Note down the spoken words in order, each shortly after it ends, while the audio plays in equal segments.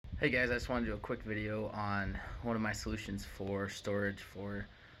Hey guys, I just wanted to do a quick video on one of my solutions for storage for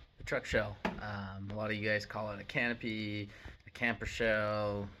the truck shell. A lot of you guys call it a canopy, a camper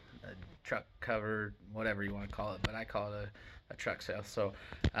shell, a truck cover, whatever you want to call it, but I call it a truck shell. So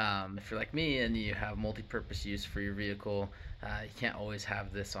if you're like me and you have multi-purpose use for your vehicle, you can't always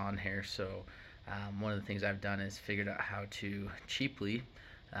have this on here. So one of the things I've done is figured out how to cheaply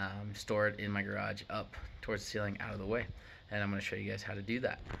store it in my garage up towards the ceiling out of the way. And I'm going to show you guys how to do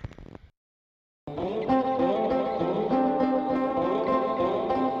that.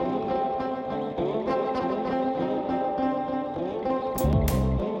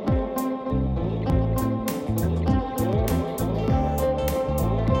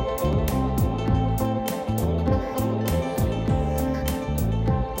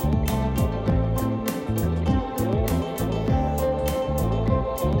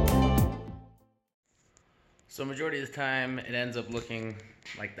 So majority of the time it ends up looking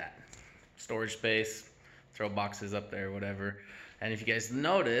like that. Storage space, throw boxes up there, whatever. And if you guys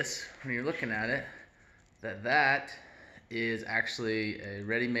notice when you're looking at it, that is actually a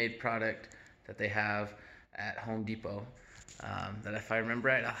ready-made product that they have at Home Depot. That if I remember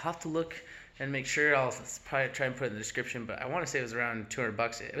right, I'll have to look and make sure. I'll probably try and put it in the description, but I want to say it was around 200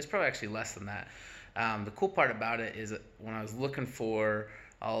 bucks. It was probably actually less than that. The cool part about it is that when I was looking for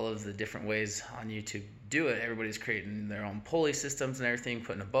all of the different ways on YouTube do it, everybody's creating their own pulley systems and everything,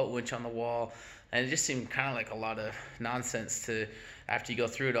 putting a boat winch on the wall, and it just seemed kind of like a lot of nonsense to, after you go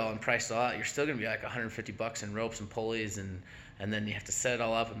through it all and price it all out, you're still gonna be like 150 bucks in ropes and pulleys, and then you have to set it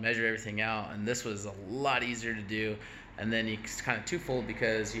all up and measure everything out, and this was a lot easier to do. And then it's kind of twofold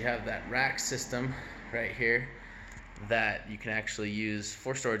because you have that rack system right here that you can actually use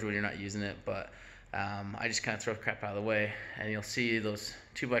for storage when you're not using it, but I just kind of throw crap out of the way, and you'll see those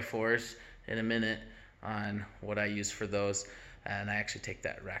 2x4s in a minute on what I use for those, and I actually take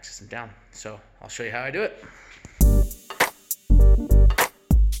that rack system down. So I'll show you how I do it.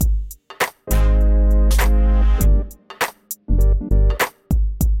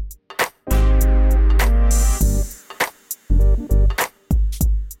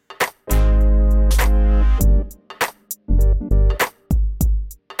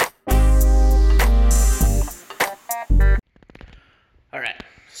 Alright,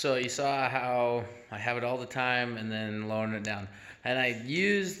 so you saw how I have it all the time and then lowering it down. And I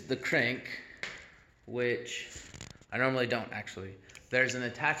use the crank, which I normally don't actually. There's an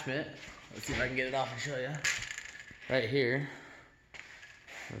attachment. Let's see if I can get it off and show you. Right here.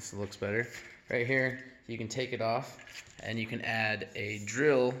 This looks better. Right here, you can take it off and you can add a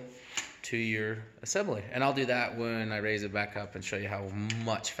drill to your assembly. And I'll do that when I raise it back up and show you how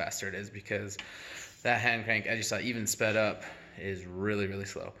much faster it is, because that hand crank, as you saw, even sped up, is really, really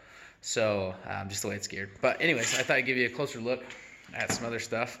slow. So just the way it's geared. But anyways, I thought I'd give you a closer look at some other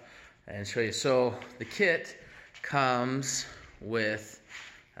stuff and show you. So the kit comes with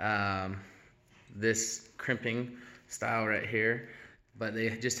this crimping style right here, but they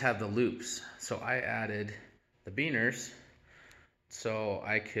just have the loops. So I added the beaners so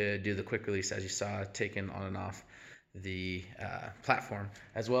I could do the quick release, as you saw, taking on and off the platform,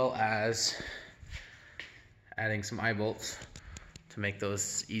 as well as adding some eye bolts to make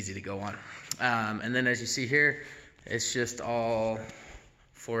those easy to go on. And then as you see here, it's just all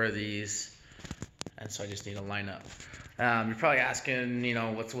 4 of these, and so I just need to line up. You're probably asking, you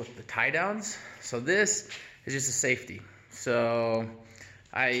know, what's with the tie downs? So this is just a safety. So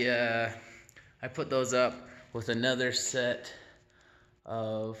I put those up with another set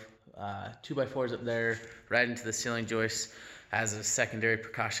of 2x4s up there right into the ceiling joists as a secondary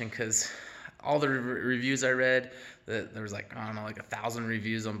precaution, because all the reviews I read, there was like, I don't know, like 1,000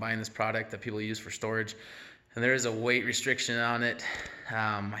 reviews on buying this product that people use for storage, and there is a weight restriction on it.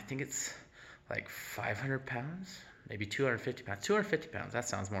 I think it's like 500 pounds, maybe 250 pounds. 250 pounds, that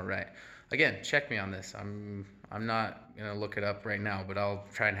sounds more right. Again, check me on this. I'm not gonna look it up right now, but I'll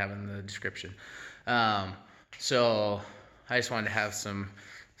try and have it in the description. So I just wanted to have some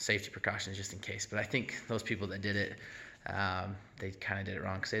safety precautions just in case, but I think those people that did it, they kind of did it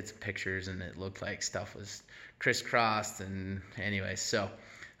wrong, because they had some pictures and it looked like stuff was crisscrossed. And anyway, so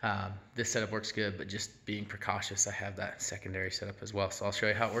this setup works good, but just being precautious, I have that secondary setup as well. So I'll show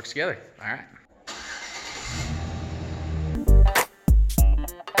you how it works together. All right.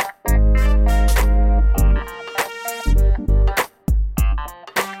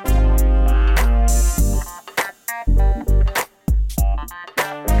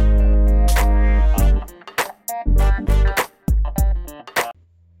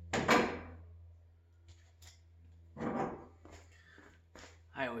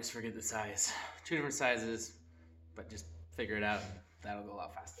 I always forget the size. 2 different sizes, but just figure it out and that'll go a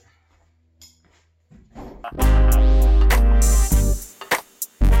lot faster.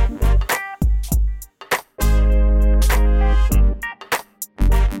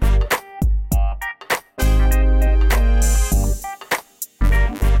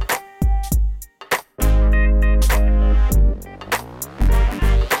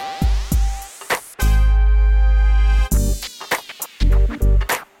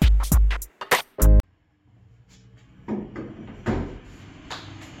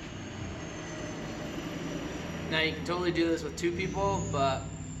 Now you can totally do this with 2 people, but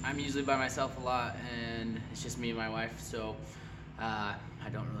I'm usually by myself a lot and it's just me and my wife, so I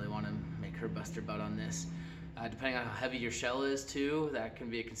don't really want to make her bust her butt on this. Depending on how heavy your shell is too, that can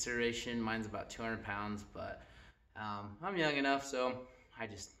be a consideration. Mine's about 200 pounds, but I'm young enough, so I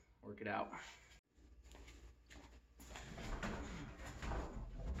just work it out.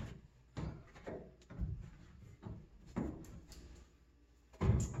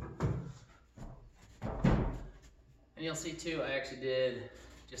 And you'll see too, I actually did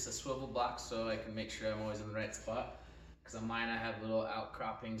just a swivel block so I can make sure I'm always in the right spot. Because on mine I have little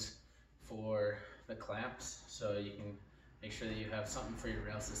outcroppings for the clamps, so you can make sure that you have something for your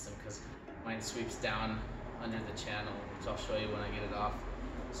rail system, because mine sweeps down under the channel, which I'll show you when I get it off.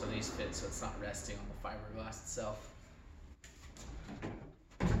 So these fit so it's not resting on the fiberglass itself.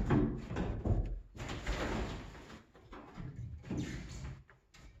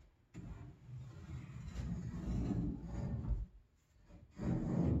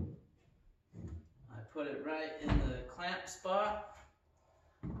 Put it right in the clamp spot.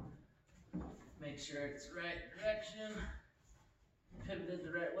 Make sure it's the right direction. Pivoted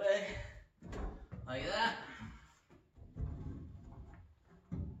the right way, like that.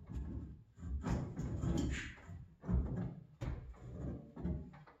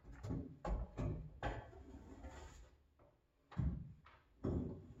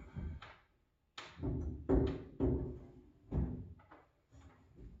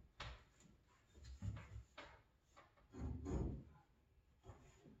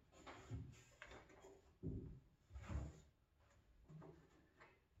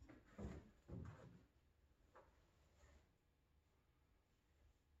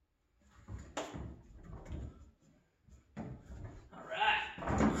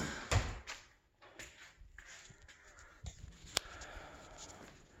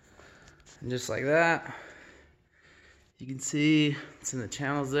 And just like that, you can see it's in the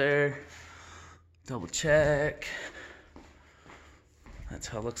channels there. Double check. That's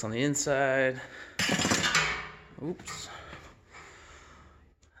how it looks on the inside. Oops.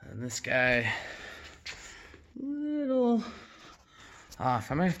 And this guy, little off.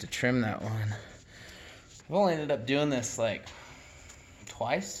 I might have to trim that one. I've only ended up doing this like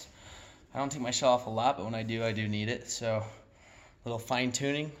twice. I don't take my shell off a lot, but when I do need it. So a little fine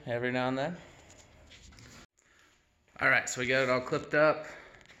tuning every now and then. All right, so we got it all clipped up.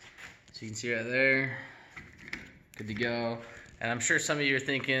 So you can see right there, good to go. And I'm sure some of you are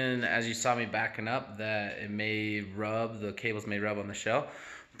thinking, as you saw me backing up, that it may rub, the cables may rub on the shell.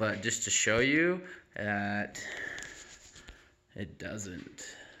 But just to show you that it doesn't.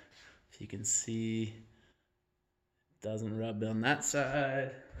 If you can see, it doesn't rub on that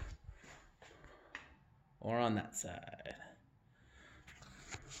side or on that side.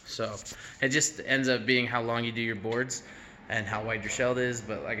 So it just ends up being how long you do your boards and how wide your shell is.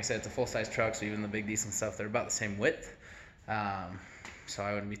 But like I said, it's a full-size truck, so even the big diesel stuff, they're about the same width. So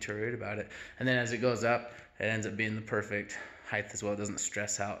I wouldn't be too worried about it. And then as it goes up, it ends up being the perfect height as well. It doesn't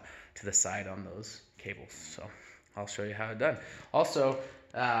stress out to the side on those cables. So I'll show you how it's done. Also,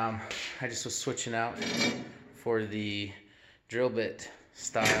 I just was switching out for the drill bit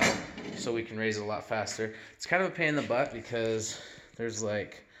style so we can raise it a lot faster. It's kind of a pain in the butt because there's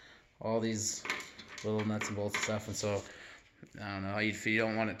like all these little nuts and bolts and stuff, and so I don't know, if you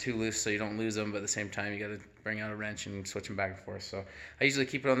don't want it too loose so you don't lose them, but at the same time you got to bring out a wrench and switch them back and forth. So I usually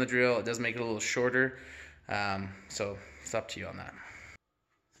keep it on the drill. It does make it a little shorter, so it's up to you on that.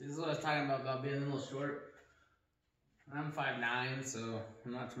 See, this is what I was talking about being a little short. I'm 5'9", so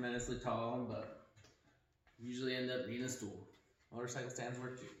I'm not tremendously tall, but usually end up needing a stool. Motorcycle stands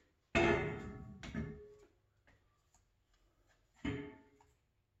work too.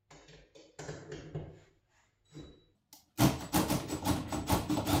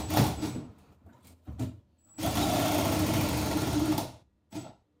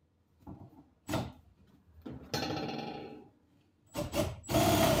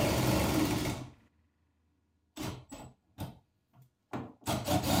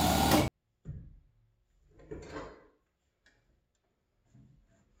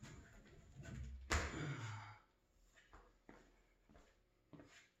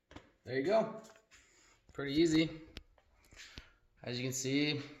 there you go. Pretty easy. As you can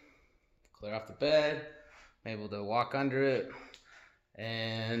see, clear off the bed, I'm able to walk under it,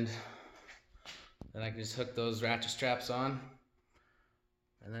 and then I can just hook those ratchet straps on,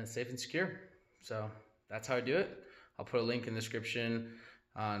 and then it's safe and secure. So that's how I do it. I'll put a link in the description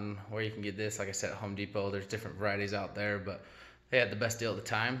on where you can get this. Like I said, at Home Depot, there's different varieties out there, but they had the best deal at the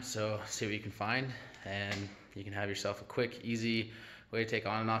time, so see what you can find, and you can have yourself a quick, easy way to take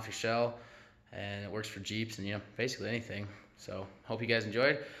on and off your shell, and it works for Jeeps and, you know, basically anything. So hope you guys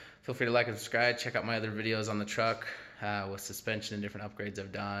enjoyed. Feel free to like and subscribe. Check out my other videos on the truck with suspension and different upgrades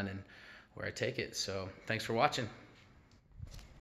I've done and where I take it. So thanks for watching.